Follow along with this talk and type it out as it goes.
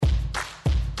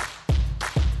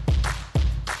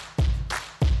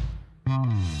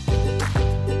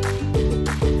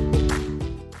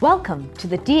Welcome to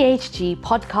the DHG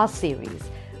podcast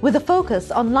series with a focus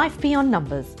on life beyond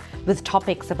numbers with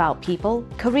topics about people,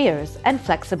 careers, and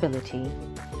flexibility.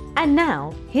 And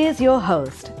now, here's your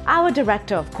host, our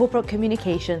Director of Corporate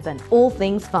Communications and All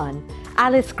Things Fun,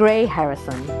 Alice Gray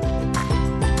Harrison.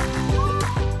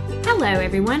 Hello,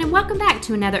 everyone, and welcome back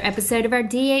to another episode of our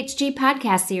DHG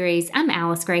podcast series. I'm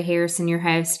Alice Gray Harrison, your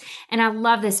host, and I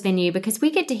love this venue because we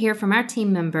get to hear from our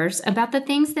team members about the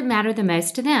things that matter the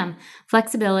most to them: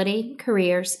 flexibility,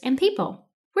 careers, and people.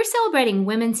 We're celebrating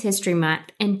Women's History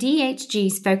Month and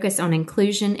DHG's focus on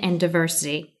inclusion and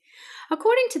diversity.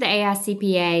 According to the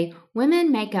AICPA,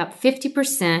 women make up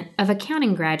 50% of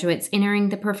accounting graduates entering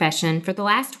the profession for the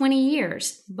last 20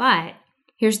 years. But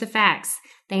here's the facts.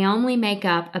 They only make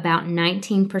up about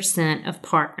 19% of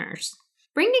partners.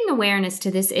 Bringing awareness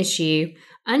to this issue,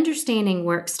 understanding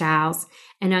work styles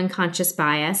and unconscious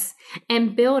bias,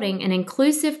 and building an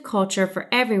inclusive culture for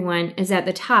everyone is at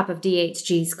the top of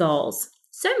DHG's goals.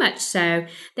 So much so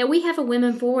that we have a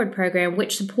Women Forward program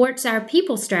which supports our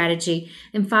people strategy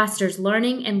and fosters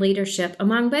learning and leadership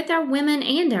among both our women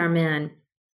and our men.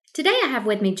 Today I have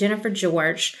with me Jennifer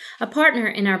George, a partner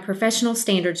in our professional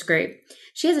standards group.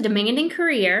 She has a demanding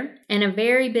career and a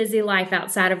very busy life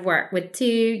outside of work with 2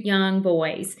 young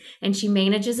boys, and she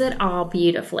manages it all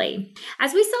beautifully.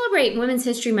 As we celebrate Women's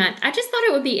History Month, I just thought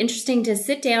it would be interesting to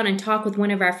sit down and talk with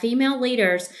one of our female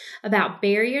leaders about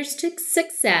barriers to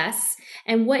success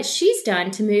and what she's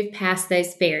done to move past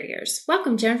those barriers.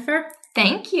 Welcome, Jennifer.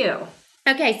 Thank you.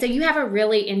 Okay, so you have a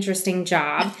really interesting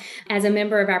job as a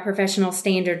member of our professional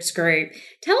standards group.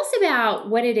 Tell us about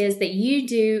what it is that you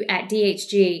do at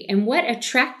DHG and what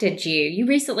attracted you. You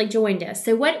recently joined us,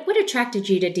 so what attracted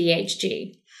you to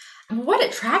DHG? What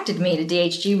attracted me to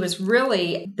DHG was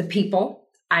really the people.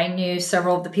 I knew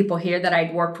several of the people here that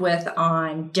I'd worked with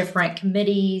on different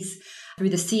committees through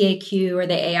the CAQ or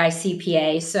the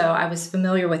AICPA, so I was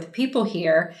familiar with the people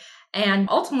here, and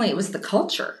ultimately it was the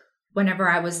culture. Whenever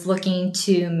I was looking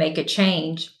to make a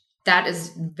change, that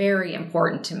is very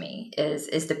important to me,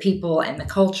 is the people and the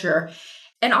culture,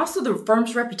 and also the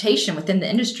firm's reputation within the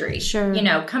industry. Sure. You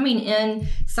know, coming in,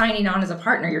 signing on as a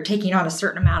partner, you're taking on a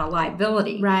certain amount of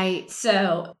liability. Right.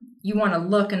 So you want to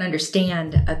look and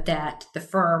understand that the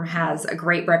firm has a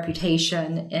great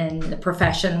reputation in the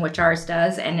profession, which ours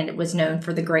does, and it was known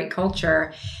for the great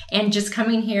culture. And just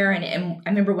coming here, and I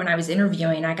remember when I was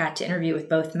interviewing, I got to interview with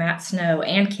both Matt Snow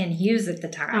and Ken Hughes at the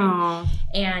time. Aww.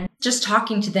 And just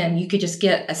talking to them, you could just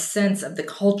get a sense of the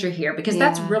culture here, because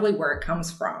that's really where it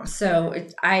comes from. So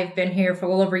I've been here for a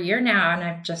little over a year now, and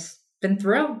I've just been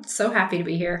thrilled. So happy to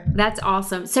be here. That's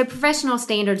awesome. So Professional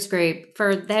Standards Group,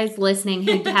 for those listening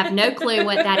who have no clue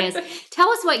what that is, tell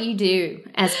us what you do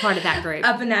as part of that group.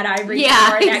 Up in that ivory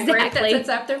tower, that group that sits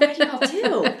up there with y'all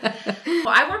too. Well,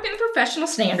 I work in the Professional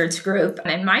Standards Group,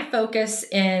 and my focus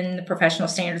in the Professional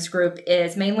Standards Group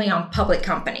is mainly on public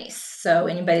companies. So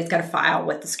anybody that's got to file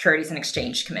with the Securities and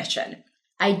Exchange Commission.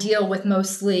 I deal with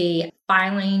mostly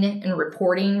filing and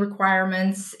reporting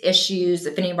requirements, issues.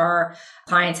 If any of our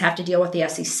clients have to deal with the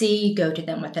SEC, go to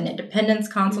them with an independence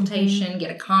consultation,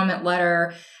 get a comment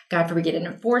letter, God forbid, get an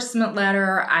enforcement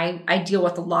letter. I deal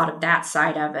with a lot of that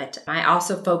side of it. I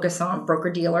also focus on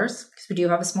broker-dealers, because we do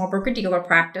have a small broker-dealer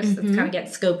practice that's kind of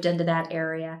getting scoped into that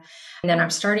area. And then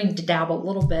I'm starting to dabble a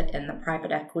little bit in the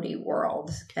private equity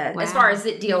world, as far as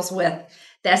it deals with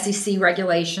the SEC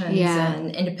regulations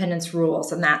and independence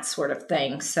rules and that sort of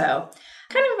thing. So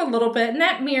kind of a little bit, and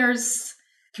that mirrors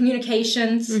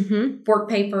communications, work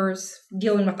papers,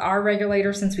 dealing with our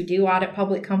regulators since we do audit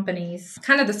public companies,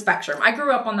 kind of the spectrum. I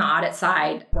grew up on the audit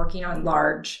side, working on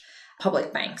large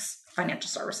public banks, financial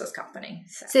services company.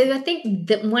 So I think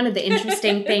that one of the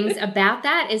interesting things about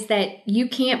that is that you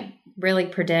can't really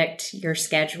predict your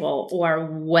schedule or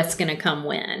what's going to come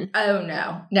when. Oh,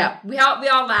 no. We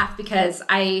all laugh because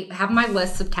I have my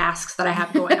lists of tasks that I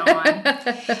have going on.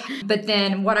 But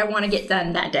then what I want to get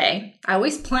done that day, I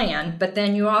always plan, but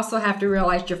then you also have to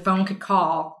realize your phone could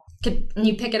call. And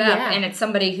you pick it up and it's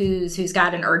somebody who's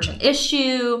got an urgent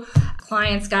issue.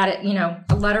 Client's got it,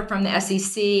 a letter from the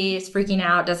SEC, is freaking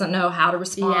out, doesn't know how to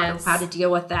respond or how to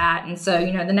deal with that. And so,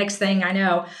 the next thing I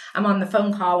know, I'm on the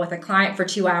phone call with a client for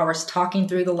 2 hours, talking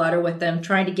through the letter with them,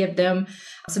 trying to give them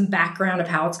some background of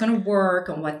how it's going to work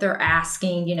and what they're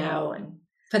asking, and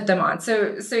put them on.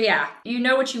 So yeah,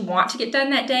 what you want to get done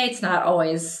that day. It's not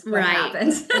always what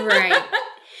happens. Right.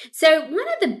 So one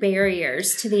of the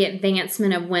barriers to the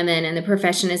advancement of women in the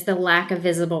profession is the lack of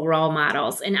visible role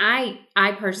models. And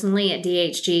I personally at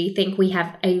DHG think we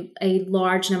have a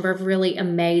large number of really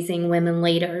amazing women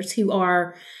leaders who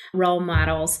are role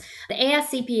models. The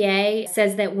ASCPA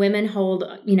says that women hold,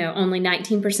 only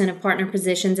 19% of partner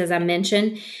positions, as I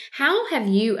mentioned. How have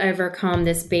you overcome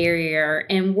this barrier,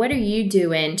 and what are you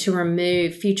doing to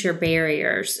remove future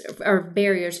barriers, or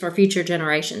barriers for future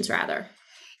generations, rather?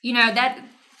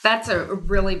 That's a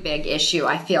really big issue,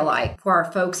 I feel like, for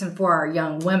our folks and for our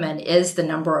young women, is the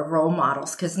number of role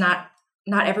models, because not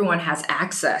everyone has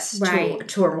access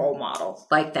to a role model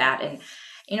like that. And,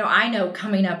 I know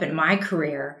coming up in my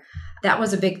career, that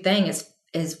was a big thing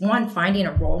is one, finding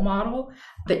a role model,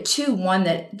 but two, one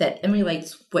that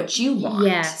emulates what you want.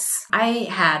 Yes. I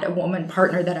had a woman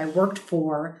partner that I worked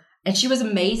for, and she was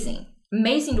amazing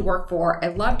to work for. I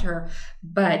loved her,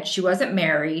 but she wasn't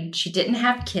married. She didn't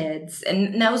have kids.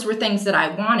 And those were things that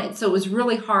I wanted. So it was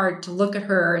really hard to look at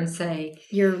her and say,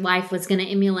 your life was going to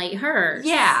emulate hers.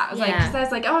 Yeah. I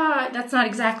was like, oh, that's not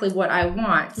exactly what I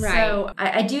want. Right. So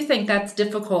I do think that's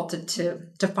difficult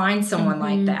to find someone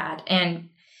like that. And,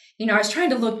 I was trying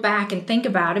to look back and think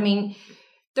about,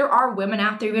 there are women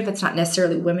out there, even if it's not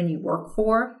necessarily women you work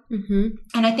for. Mm-hmm.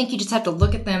 And I think you just have to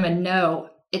look at them and know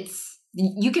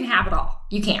you can have it all.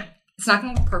 You can. It's not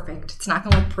going to look perfect. It's not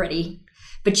going to look pretty,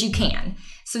 but you can.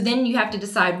 So then you have to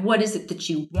decide, what is it that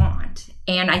you want?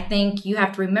 And I think you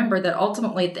have to remember that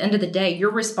ultimately at the end of the day,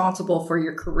 you're responsible for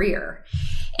your career.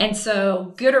 And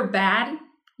so good or bad,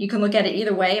 you can look at it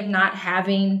either way of not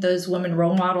having those women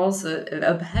role models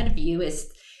ahead of you is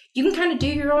you can kind of do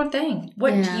your own thing.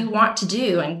 What do you want to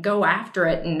do, and go after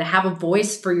it and have a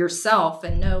voice for yourself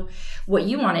and know what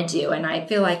you want to do. And I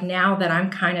feel like now that I'm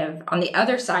kind of on the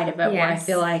other side of it, where I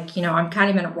feel like, I'm kind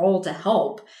of in a role to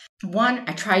help. One,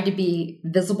 I tried to be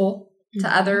visible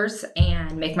to others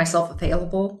and make myself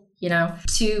available,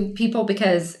 to people,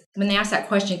 because when they ask that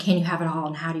question, can you have it all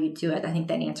and how do you do it? I think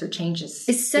that answer changes.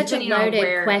 It's such a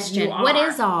loaded question. What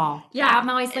is all? Yeah. I'm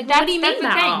always like, what do you mean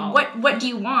by all? What do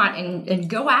you want? And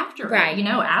go after it,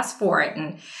 ask for it.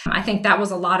 And I think that was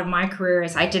a lot of my career,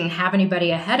 is I didn't have anybody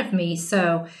ahead of me.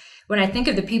 So when I think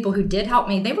of the people who did help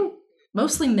me, they were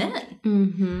mostly men.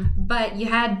 Mm-hmm. But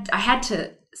I had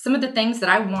to, some of the things that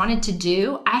I wanted to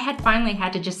do, I finally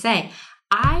had to just say,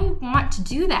 I want to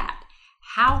do that.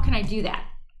 How can I do that?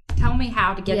 Tell me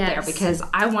how to get there, because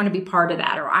I want to be part of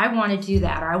that, or I want to do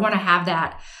that, or I want to have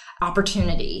that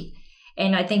opportunity.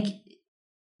 And I think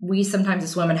we sometimes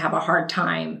as women have a hard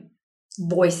time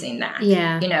voicing that.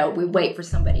 Yeah. We wait for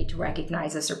somebody to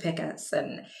recognize us or pick us,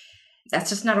 and that's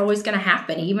just not always going to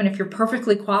happen, even if you're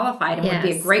perfectly qualified and would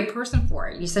be a great person for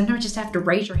it. You sometimes just have to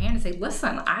raise your hand and say,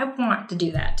 listen, I want to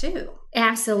do that too.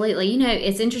 Absolutely.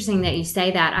 It's interesting that you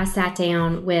say that. I sat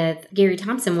down with Gary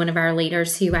Thompson, one of our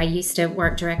leaders who I used to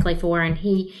work directly for, and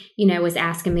he, was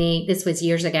asking me, this was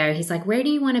years ago, he's like, where do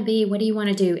you want to be? What do you want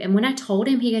to do? And when I told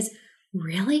him, he goes,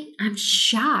 really? I'm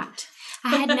shocked.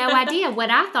 I had no idea.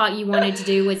 What I thought you wanted to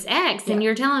do was X, and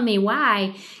you're telling me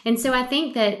Y. And so I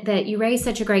think that you raised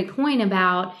such a great point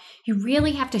about you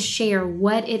really have to share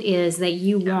what it is that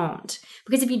you want.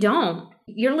 Because if you don't,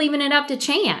 you're leaving it up to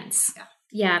chance.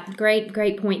 Yeah,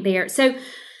 great point there. So,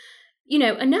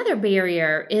 another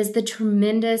barrier is the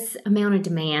tremendous amount of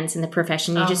demands in the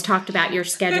profession. You just talked about your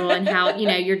schedule and how,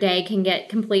 your day can get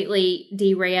completely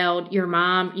derailed. Your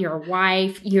mom, your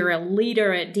wife, you're a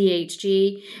leader at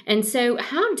DHG. And so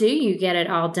how do you get it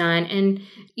all done? And,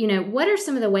 what are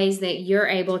some of the ways that you're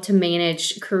able to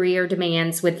manage career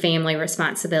demands with family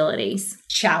responsibilities?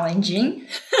 Challenging.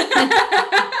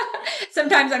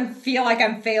 Sometimes I feel like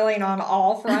I'm failing on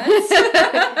all fronts.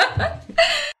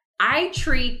 I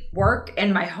treat work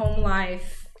and my home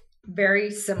life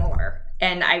very similar.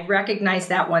 And I recognized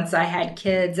that once I had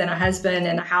kids and a husband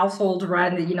and a household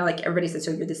run, like everybody says,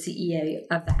 so you're the CEO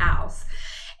of the house.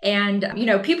 And,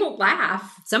 people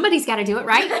laugh. Somebody's got to do it,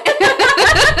 right?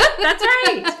 That's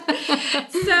right.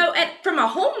 So from a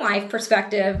home life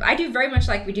perspective, I do very much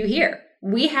like we do here.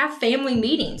 We have family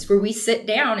meetings where we sit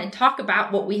down and talk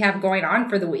about what we have going on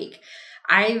for the week.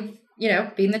 I've,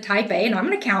 being the type A, and I'm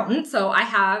an accountant, so I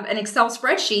have an Excel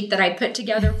spreadsheet that I put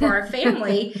together for our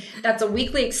family. That's a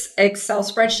weekly Excel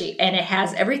spreadsheet, and it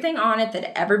has everything on it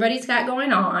that everybody's got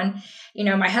going on.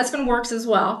 My husband works as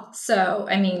well. So,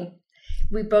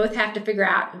 we both have to figure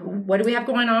out, what do we have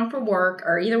going on for work?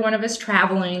 Are either one of us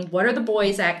traveling? What are the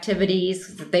boys'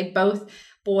 activities?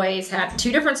 Boys have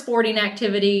 2 different sporting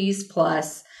activities,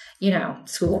 plus,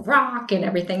 School of Rock and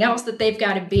everything else that they've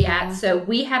got to be at. So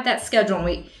we have that schedule,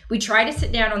 and we try to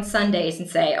sit down on Sundays and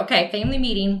say, okay, family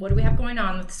meeting, what do we have going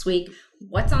on this week?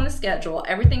 what's on the schedule.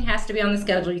 Everything has to be on the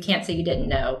schedule. You can't say you didn't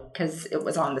know because it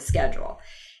was on the schedule.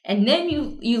 And then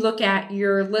you look at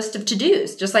your list of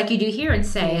to-dos, just like you do here, and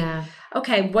say,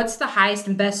 okay, what's the highest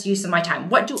and best use of my time?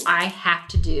 What do I have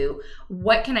to do?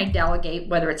 What can I delegate,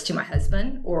 whether it's to my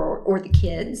husband or the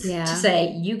kids, to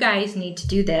say, you guys need to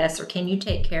do this, or can you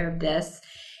take care of this?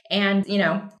 And,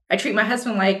 I treat my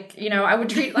husband like, I would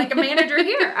treat like a manager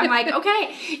here. I'm like,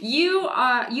 okay, you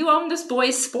own this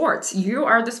boy's sports. You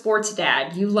are the sports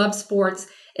dad. You love sports.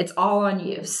 It's all on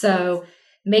you. So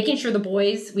making sure the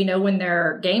boys, we know when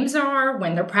their games are,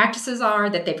 when their practices are,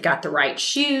 that they've got the right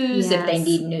shoes, if they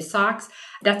need new socks.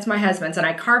 That's my husband's. And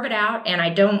I carve it out, and I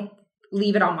don't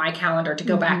leave it on my calendar to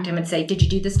go back to him and say, did you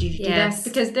do this? Did you do this?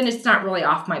 Because then it's not really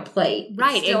off my plate.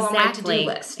 Right, it's still on my to-do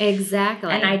list.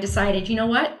 Exactly. And I decided, you know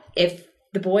what? If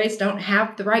the boys don't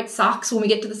have the right socks when we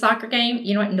get to the soccer game,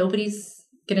 you know what? Nobody's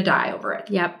going to die over it.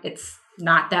 Yep. It's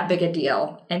not that big a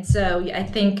deal. And so I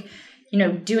think,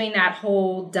 doing that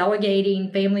whole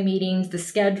delegating, family meetings, the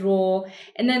schedule.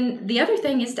 And then the other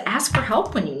thing is to ask for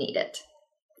help when you need it.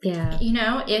 Yeah.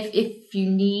 If you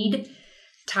need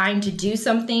time to do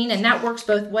something, and that works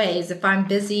both ways. If I'm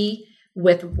busy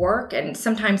with work and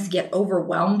sometimes get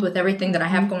overwhelmed with everything that I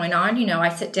have going on,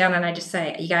 I sit down and I just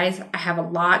say, you guys, I have a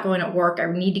lot going at work.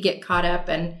 I need to get caught up.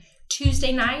 And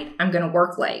Tuesday night, I'm going to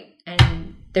work late.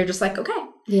 And they're just like, okay.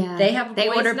 Yeah. They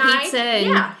order night. pizza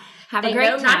and have a great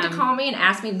time. They know not to call me and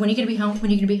ask me, when are you going to be home?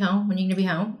 When are you going to be home? When are you going to be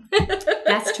home?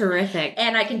 That's terrific.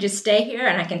 And I can just stay here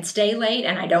and I can stay late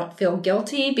and I don't feel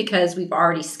guilty because we've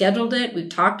already scheduled it. We've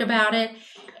talked about it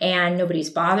and nobody's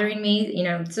bothering me,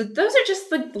 So those are just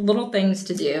the little things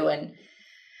to do. And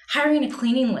hiring a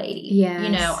cleaning lady.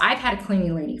 Yes. I've had a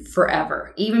cleaning lady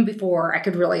forever, even before I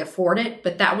could really afford it.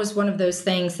 But that was one of those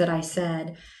things that I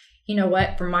said, you know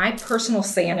what, for my personal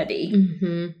sanity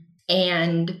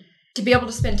and to be able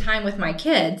to spend time with my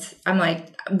kids, I'm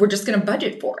like, we're just going to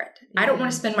budget for it. I don't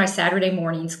want to spend my Saturday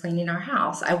mornings cleaning our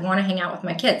house. I want to hang out with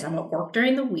my kids. I'm at work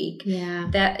during the week. Yeah.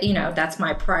 That, that's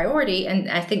my priority. And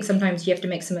I think sometimes you have to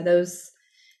make some of those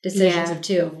decisions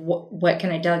of what can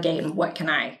I delegate and what can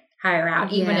I hire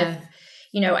out? Even if,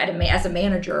 as a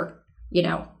manager,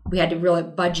 we had to really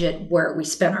budget where we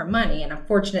spent our money. And I'm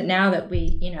fortunate now that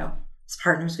we, as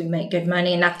partners, we make good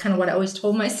money. And that's kind of what I always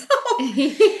told myself.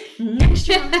 Next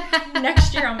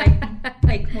year I'll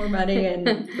make more money and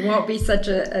it won't be such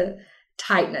a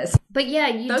tightness. But yeah,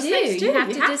 you have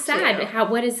to decide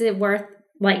what is it worth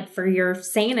for your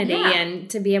sanity and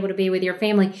to be able to be with your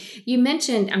family. You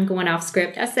mentioned, I'm going off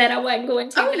script. I said I wasn't going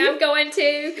to, but I'm going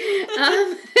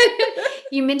to.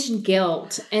 You mentioned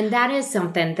guilt, and that is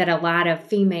something that a lot of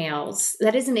females,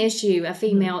 that is an issue, a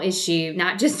female issue,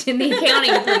 not just in the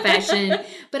accounting profession,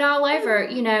 but all over,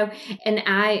 and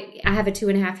I have a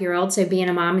 2.5-year-old, so being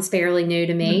a mom is fairly new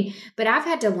to me, but I've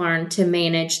had to learn to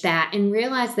manage that and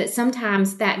realize that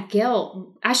sometimes that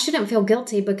guilt, I shouldn't feel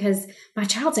guilty because my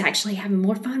child's actually having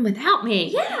more fun without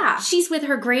me. Yeah. She's with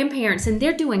her grandparents and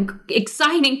they're doing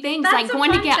exciting things like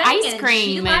going to get ice cream.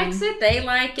 She likes it. They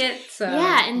like it. So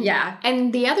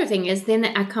And the other thing is then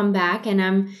I come back and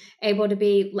I'm able to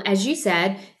be, as you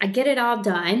said, I get it all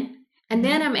done. And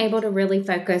then I'm able to really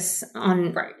focus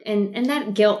on, and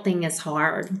that guilt thing is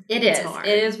hard. It's hard.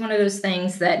 It is one of those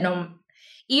things that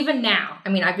even now,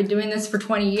 I've been doing this for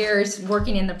 20 years,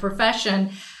 working in the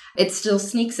profession, it still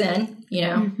sneaks in,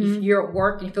 if you're at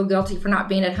work and you feel guilty for not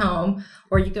being at home,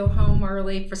 or you go home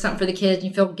early for something for the kids and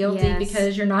you feel guilty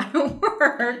because you're not at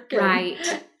work.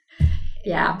 Right.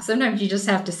 Yeah. Sometimes you just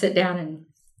have to sit down and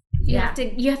you have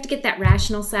to get that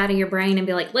rational side of your brain and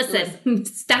be like, listen.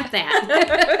 Stop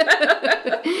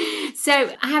that.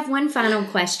 So I have one final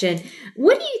question.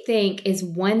 What do you think is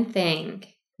one thing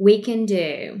we can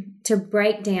do to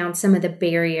break down some of the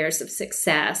barriers of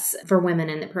success for women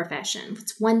in the profession?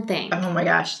 What's one thing? Oh my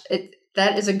gosh.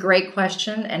 That is a great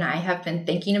question. And I have been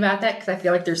thinking about that because I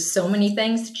feel like there's so many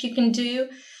things that you can do.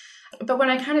 But when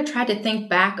I kind of tried to think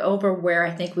back over where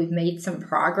I think we've made some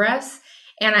progress,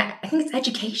 and I think it's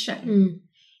education.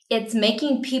 It's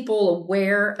making people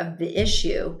aware of the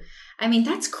issue.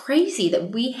 That's crazy that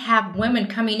we have women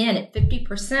coming in at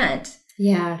 50%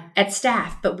 at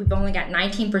staff, but we've only got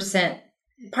 19%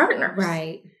 partners.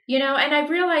 Right. And I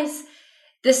realize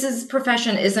this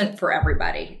profession isn't for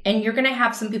everybody. And you're going to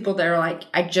have some people that are like,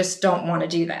 I just don't want to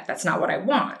do that. That's not what I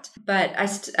want. But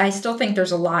I still think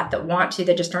there's a lot that want to,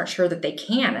 they just aren't sure that they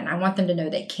can. And I want them to know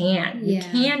they can. You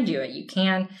can do it. You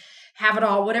can have it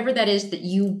all, whatever that is that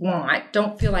you want.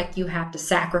 Don't feel like you have to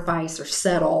sacrifice or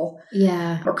settle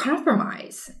or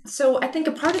compromise. So I think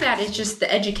a part of that is just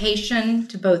the education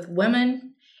to both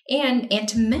women and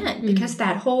to men, because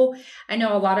that whole, I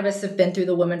know a lot of us have been through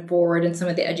the Women Forward and some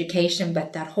of the education,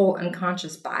 but that whole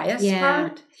unconscious bias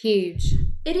part. Huge.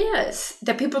 It is,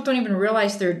 that people don't even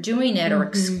realize they're doing it or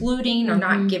excluding or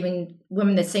not giving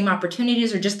women the same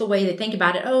opportunities, or just the way they think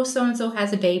about it. Oh, so-and-so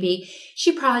has a baby.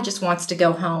 She probably just wants to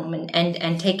go home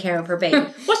and take care of her baby.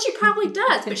 Well, she probably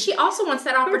does, but she also wants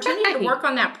that opportunity to work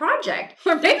on that project.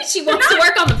 Or maybe she wants to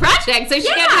work on the project, so she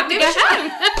doesn't have to go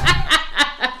home.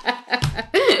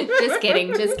 Just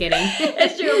kidding.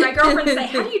 It's true. My girlfriends say,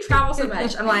 how do you travel so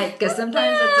much? I'm like, because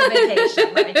sometimes it's a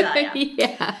vacation, let me tell you.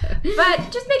 Yeah.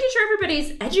 But just making sure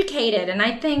everybody's educated. And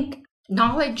I think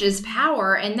knowledge is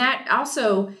power. And that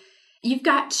also, you've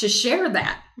got to share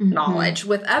that knowledge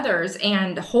with others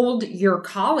and hold your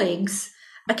colleagues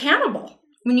accountable.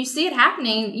 When you see it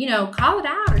happening, call it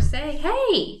out or say,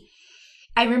 hey.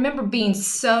 I remember being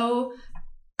so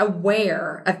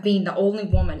aware of being the only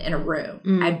woman in a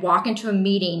room. I'd walk into a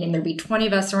meeting and there'd be 20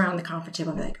 of us around the conference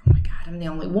table and be like, oh my God, I'm the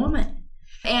only woman.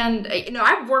 And,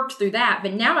 I've worked through that,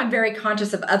 but now I'm very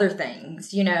conscious of other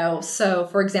things, So,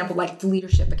 for example, like the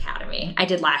Leadership Academy I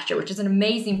did last year, which is an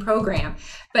amazing program.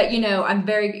 But, I'm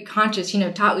very conscious,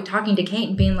 talking to Kate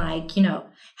and being like,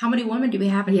 how many women do we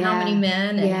have and how many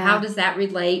men? And how does that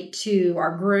relate to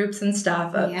our groups and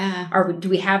stuff? Do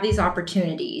we have these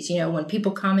opportunities? When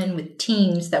people come in with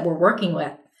teams that we're working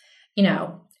with,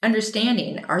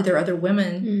 understanding, are there other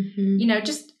women?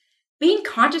 Just being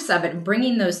conscious of it and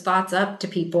bringing those thoughts up to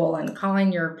people and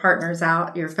calling your partners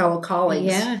out, your fellow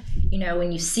colleagues.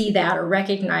 When you see that or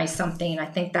recognize something, I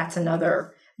think that's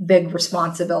another big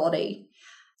responsibility.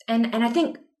 And I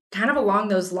think kind of along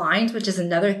those lines, which is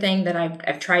another thing that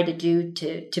I've tried to do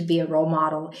to be a role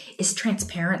model, is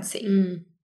transparency.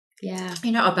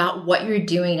 About what you're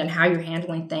doing and how you're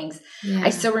handling things. I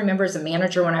still remember as a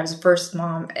manager when I was a first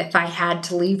mom, if I had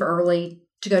to leave early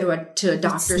to go to a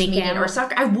doctor's meeting or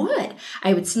soccer,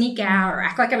 I would sneak out or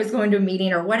act like I was going to a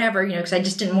meeting or whatever, because I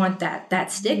just didn't want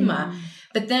that stigma.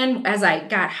 But then as I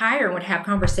got higher and would have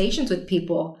conversations with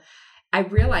people, I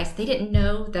realized they didn't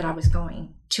know that I was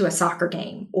going to a soccer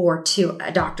game or to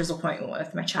a doctor's appointment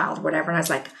with my child or whatever. And I was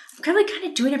like, I'm kind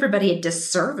of doing everybody a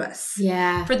disservice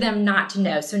for them not to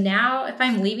know. So now if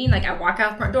I'm leaving, like I walk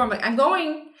out the front door, I'm like, I'm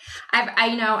going,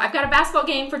 I've got a basketball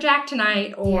game for Jack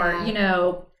tonight, or,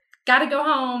 got to go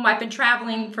home. I've been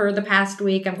traveling for the past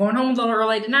week. I'm going home a little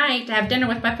early tonight to have dinner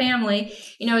with my family,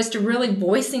 is to really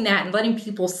voicing that and letting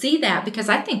people see that, because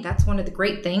I think that's one of the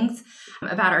great things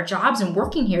about our jobs and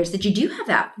working here is that you do have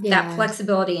that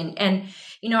flexibility. And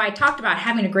I talked about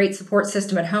having a great support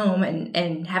system at home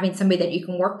and having somebody that you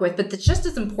can work with, but it's just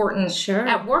as important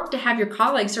at work to have your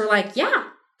colleagues who are like, yeah,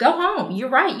 go home. You're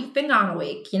right. You've been gone a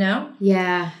week,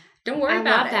 Yeah. Don't worry about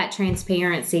it. I love that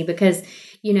transparency because,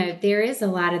 there is a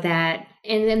lot of that.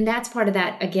 And then that's part of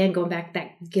that, again, going back to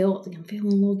that guilt. I'm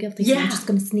feeling a little guilty, so I'm just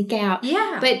going to sneak out.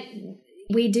 Yeah. But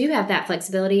we do have that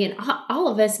flexibility, and all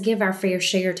of us give our fair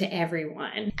share to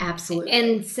everyone. Absolutely.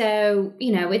 And so,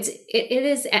 it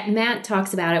is, Matt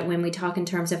talks about it when we talk in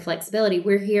terms of flexibility.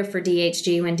 We're here for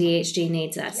DHG when DHG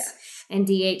needs us. Yes. And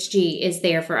DHG is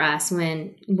there for us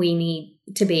when we need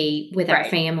to be with our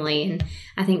family. And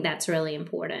I think that's really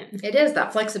important. It is.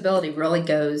 That flexibility really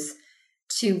goes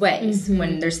two ways.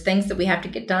 When there's things that we have to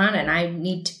get done and I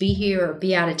need to be here or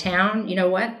be out of town, you know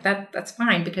what? That's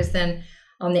fine, because then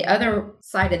on the other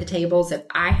side of the tables, if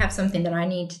I have something that I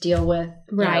need to deal with,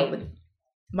 with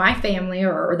my family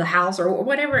or the house or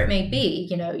whatever it may be,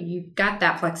 you've got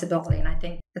that flexibility. And I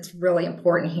think that's really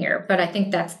important here. But I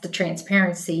think that's the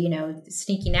transparency,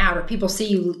 sneaking out, or people see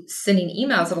you sending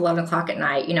emails at 11 o'clock at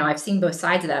night. I've seen both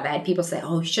sides of that. I've had people say,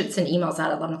 oh, you shouldn't send emails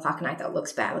out at 11 o'clock at night. That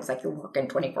looks bad. It looks like you're working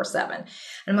 24/7. And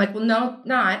I'm like, well, no,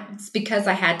 not. It's because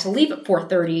I had to leave at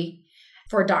 4:30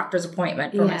 for a doctor's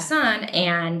appointment for my son.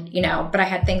 And, but I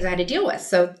had things I had to deal with.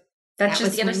 So that's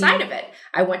just the other side of it.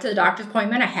 I went to the doctor's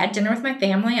appointment. I had dinner with my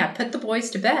family. I put the boys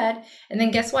to bed. And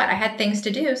then guess what? I had things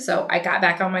to do. So I got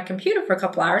back on my computer for a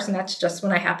couple hours, and that's just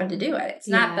when I happened to do it. It's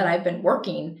not that I've been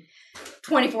working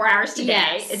 24 hours today.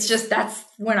 Yes. It's just that's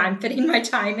when I'm fitting my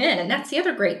time in. And that's the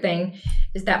other great thing,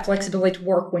 is that flexibility to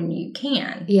work when you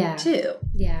can too.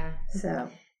 Yeah. So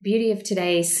beauty of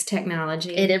today's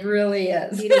technology. It really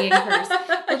is. Beauty and curse.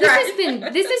 Well,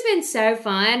 this has been so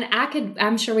fun.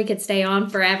 I'm sure we could stay on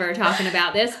forever talking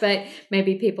about this, but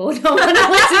maybe people don't want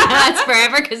to listen to us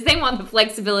forever because they want the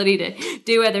flexibility to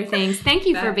do other things. Thank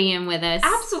you for being with us.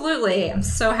 Absolutely. I'm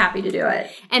so happy to do it.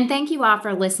 And thank you all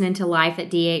for listening to Life at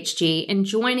DHG and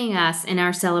joining us in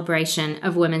our celebration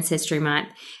of Women's History Month.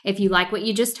 If you like what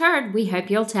you just heard, we hope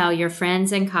you'll tell your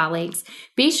friends and colleagues.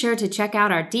 Be sure to check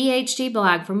out our DHG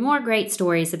blog for more great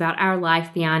stories about our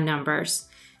life beyond numbers.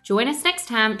 Join us next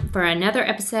time for another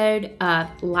episode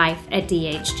of Life at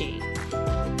DHG.